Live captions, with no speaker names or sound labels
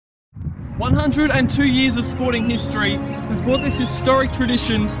102 years of sporting history has brought this historic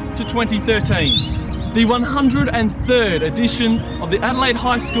tradition to 2013, the 103rd edition of the Adelaide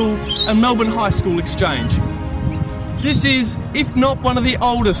High School and Melbourne High School Exchange. This is, if not one of the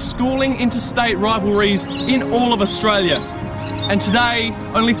oldest schooling interstate rivalries in all of Australia, and today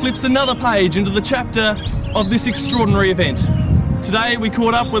only flips another page into the chapter of this extraordinary event. Today we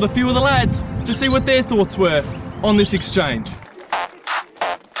caught up with a few of the lads to see what their thoughts were on this exchange.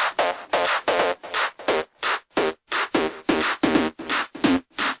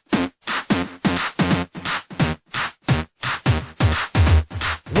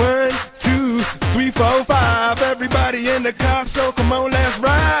 Everybody in the car, so come on, let's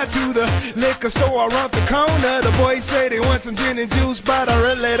ride to the liquor store around the corner. The boys say they want some gin and juice, but I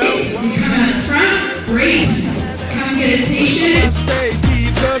really don't. You come in the front, great. Come get a t-shirt. I stay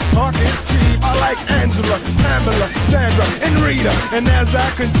deep, cause talk is cheap. I like Angela, Pamela, Sandra, and Rita. And as I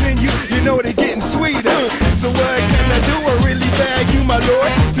continue, you know they're getting sweeter. So what can I do? I really bag you, my lord.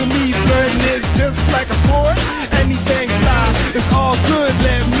 To me, flirting is just like a sport. Anything fly, it's all good.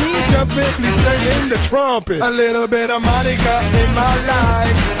 Let me jump in, please sing in the trumpet. A little bit of Monica in my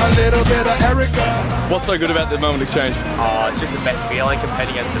life, a little bit of Erica. What's so good about the Melbourne Exchange? Oh, it's just the best feeling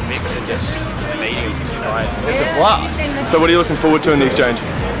competing against the mix and just meeting. It's great. It's a blast. So what are you looking forward to in the exchange?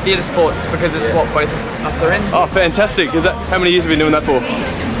 Theatre sports, because it's what both of us are in. Oh, fantastic. Is that, how many years have you been doing that for?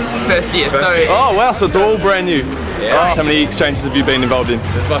 First year. Oh, wow, so it's all brand new. Yeah. Oh, how many exchanges have you been involved in?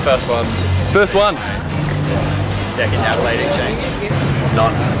 This is my first one. First one? Second Adelaide exchange.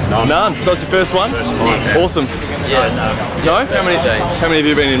 None. None. So it's your first one? First time. Awesome. Yeah, no. How many have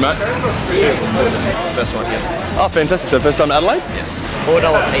you been in, mate? Two. First one, yeah. Oh, fantastic. So first time in Adelaide? Yes. $4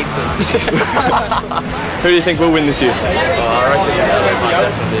 pizzas. Who do you think will win this year? I reckon Adelaide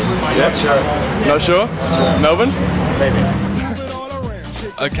might definitely. Yeah. Not sure? Melbourne? Maybe.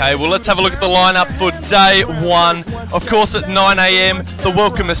 Okay, well let's have a look at the lineup for day one. Of course at 9 AM the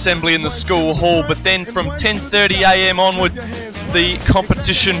welcome assembly in the school hall, but then from 10:30 AM onward the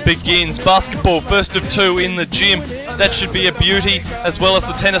competition begins. Basketball, first of two in the gym. That should be a beauty, as well as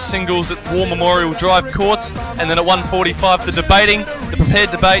the tennis singles at War Memorial Drive courts, and then at 1:45 the debating, the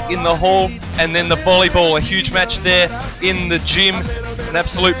prepared debate in the hall, and then the volleyball, a huge match there in the gym. An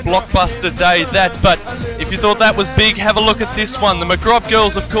absolute blockbuster day that, but if you thought that was big, have a look at this one. The Mac.Rob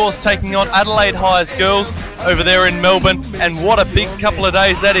girls, of course, taking on Adelaide High's girls over there in Melbourne, and what a big couple of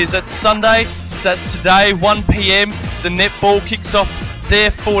days that is. That's Sunday, that's today, 1 PM. The netball kicks off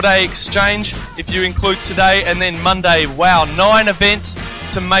their 4-day exchange, if you include today, and then Monday. Wow, 9 events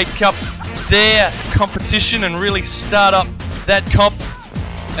to make up their competition and really start up that comp.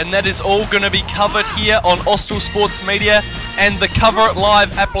 And that is all going to be covered here on Austral Sports Media and the Cover It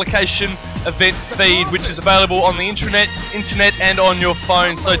Live application event feed, which is available on the internet and on your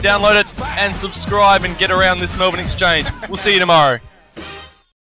phone. So download it and subscribe and get around this Melbourne Exchange. We'll see you tomorrow.